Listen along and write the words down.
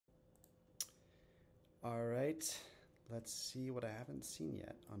All right, let's see what I haven't seen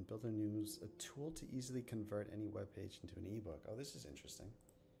yet on Builder News, a tool to easily convert any web page into an ebook. Oh, this is interesting.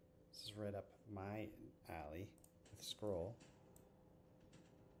 This is right up my alley with Scroll.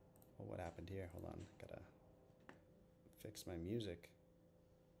 Well, what happened here? Hold on, gotta fix my music.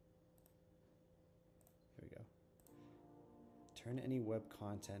 Here we go. Turn any web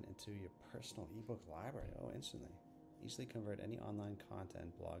content into your personal ebook library. Oh, instantly. Easily convert any online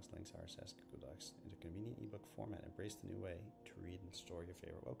content, blogs, links, RSS, Google Docs into convenient ebook format. Embrace the new way to read and store your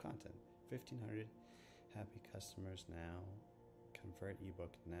favorite web content. 1,500 happy customers now. Convert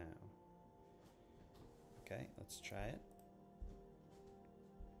ebook now. Okay, let's try it.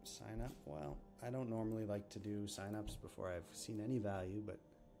 Sign up. Well, I don't normally like to do signups before I've seen any value, but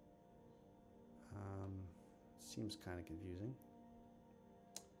seems kind of confusing.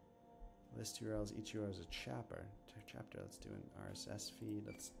 List URLs. Each URL is a chapter. Let's do an RSS feed.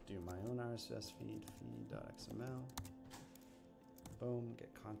 Let's do my own RSS feed. Feed.xml. Boom.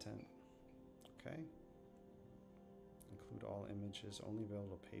 Get content. Okay. Include all images. Only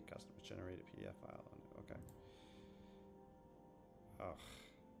available to paid customers. Generate a PDF file. Okay. Ugh.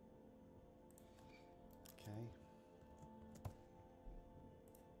 Okay.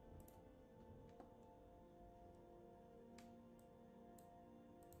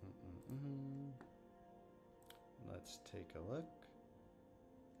 Let's take a look.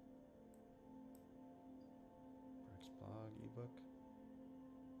 Breck's blog ebook.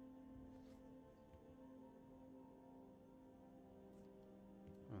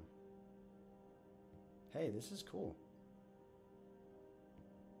 Huh. Hey, this is cool.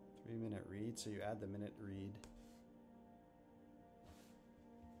 3-minute read. So you add the minute read.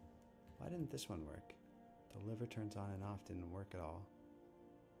 Why didn't this one work? The liver turns on and off didn't work at all.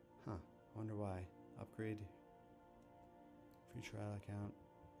 Huh. I wonder why. Upgrade. Free trial account.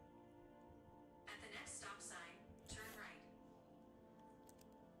 At the next stop sign, turn right.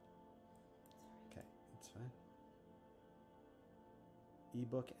 Okay, that's fine.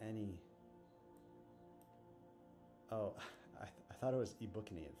 Ebookany. Oh, I thought it was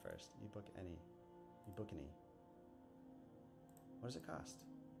ebookany at first. Ebookany. Ebookany. What does it cost?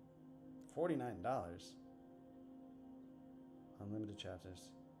 $49. Unlimited chapters.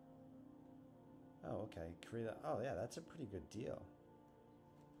 Oh, okay. Create. Oh, yeah, that's a pretty good deal.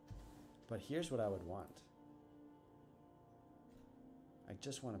 But here's what I would want. I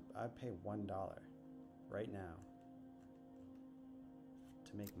just want to. I'd pay $1 right now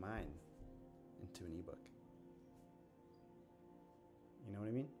to make mine into an ebook. You know what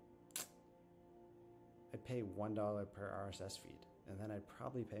I mean? I'd pay $1 per RSS feed, and then I'd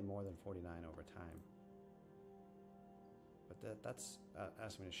probably pay more than $49 over time. But that's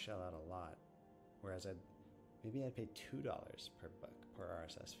asking me to shell out a lot. Whereas maybe I'd pay $2 per book per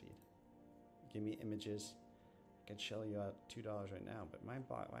RSS feed. Give me images. I could shell you out $2 right now, but my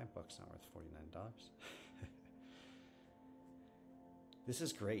book's not worth $49. This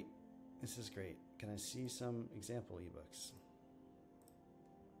is great. This is great. Can I see some example ebooks?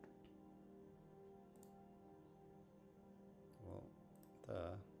 Well,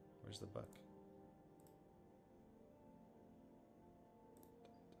 where's the book?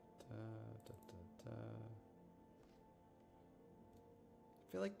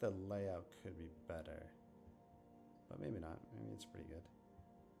 I feel like the layout could be better, but maybe not. Maybe it's pretty good.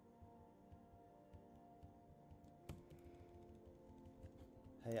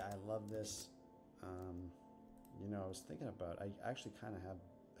 Hey, I love this. You know, I was thinking about. I actually kind of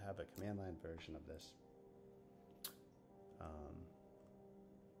have a command line version of this.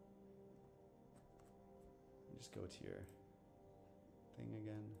 Just go to your thing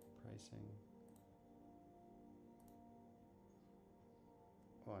again, pricing.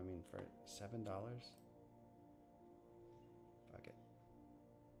 Oh, I mean, for $7? Fuck it.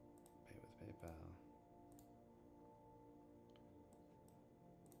 Pay with PayPal.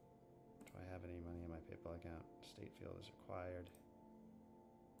 Do I have any money in my PayPal account? State field is required.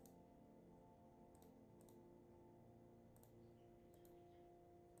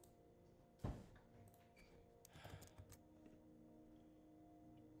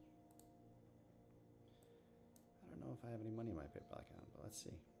 I don't know if I have any money in my PayPal account, but let's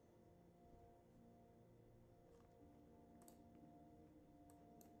see.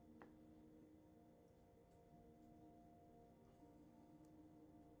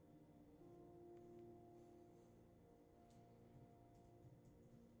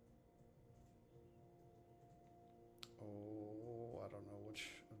 Oh, I don't know which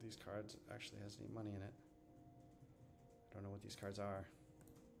of these cards actually has any money in it. I don't know what these cards are.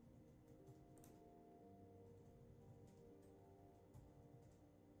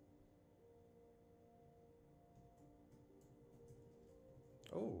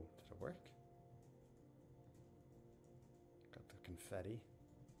 work. Got the confetti.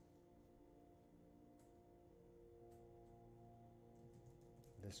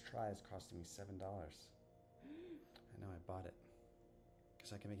 This try is costing me $7. I know, I bought it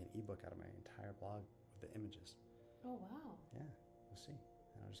because I can make an ebook out of my entire blog with the images. Oh, wow. Yeah, we'll see.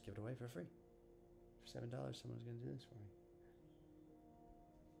 And I'll just give it away for free. For $7, someone's going to do this for me.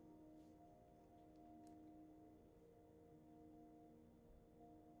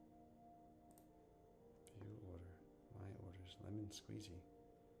 View order. My orders. Lemon squeezy.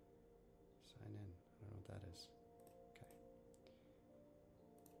 Sign in. I don't know what that is. Okay.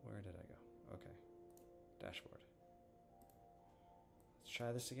 Where did I go? Okay. Dashboard. Let's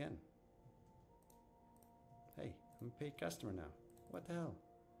try this again. Hey, I'm a paid customer now. What the hell?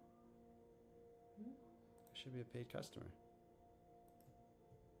 I should be a paid customer.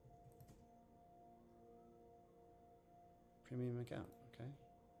 Premium account, okay.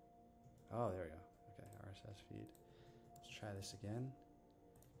 Oh, there we go. Okay, RSS feed. Let's try this again.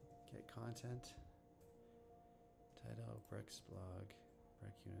 Get content. Title, Bricks blog,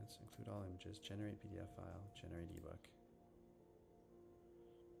 Brick units, include all images, generate PDF file, generate ebook.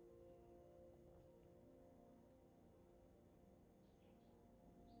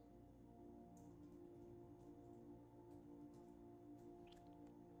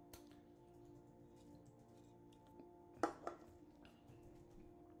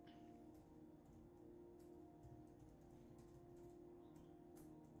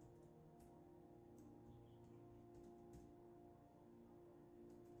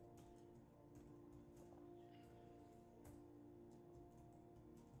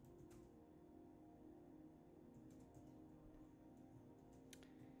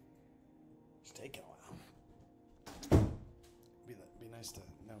 It's taking a while. Be nice to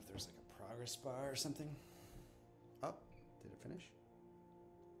know if there's like a progress bar or something. Oh, did it finish?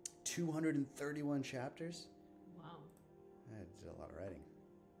 231 chapters? Wow. I did a lot of writing.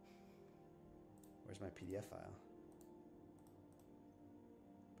 Where's my PDF file?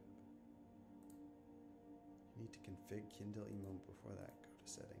 You need to config Kindle emo before that. Go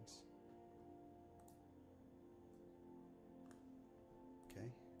to settings. Okay.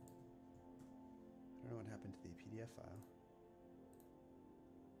 I don't know what happened to the PDF file.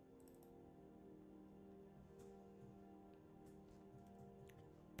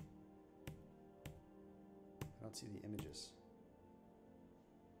 I don't see the images.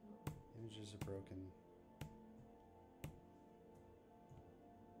 Images are broken.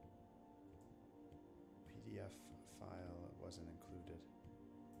 PDF file wasn't included.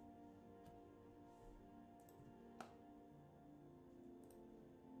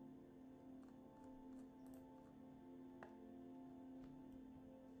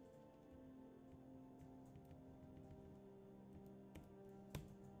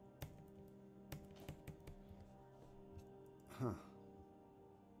 Huh.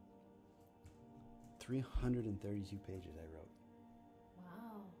 332 pages I wrote.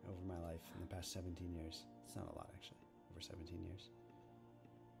 Wow. Over my life in the past 17 years. It's not a lot, actually. Over 17 years.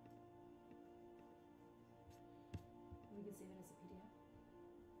 We can save it as a PDF.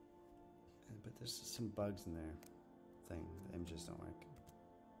 But there's some bugs in their thing. The images don't work.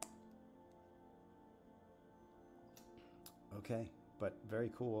 Okay, but very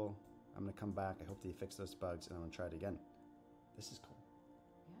cool. I'm going to come back. I hope they fix those bugs, and I'm going to try it again. This is cool.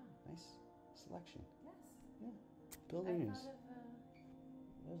 Yeah. Nice selection. Yes. Yeah. I Buildings. thought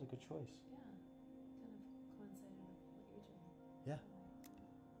of, That was a good choice. yeah, kind of coincided with what you're doing. Yeah.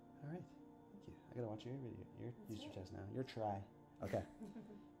 All right. Thank you. I got to watch your video. Your That's user right. test now. Your try. Okay.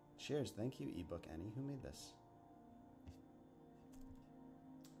 Cheers. Thank you, ebookany. Who made this?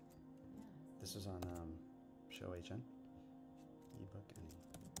 Yeah. This was on Show HN. Ebookany.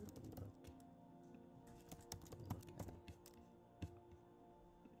 Ebookany.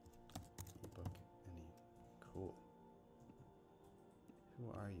 Ebookany. Cool. Who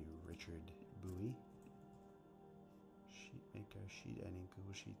are you, Richard Bowie? Sheet maker, sheet editing,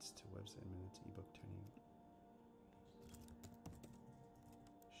 Google Sheets to website minutes, ebook turning.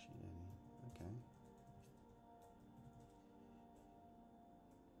 Sheet editing. Okay.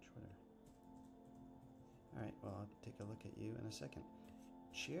 Twitter. Alright, well, I'll take a look at you in a second.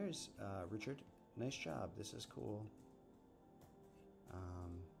 Cheers, Richard. Nice job. This is cool.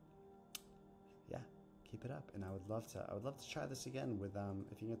 Yeah, keep it up. And I would love to try this again with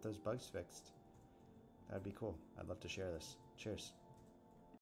if you can get those bugs fixed. That'd be cool. I'd love to share this. Cheers.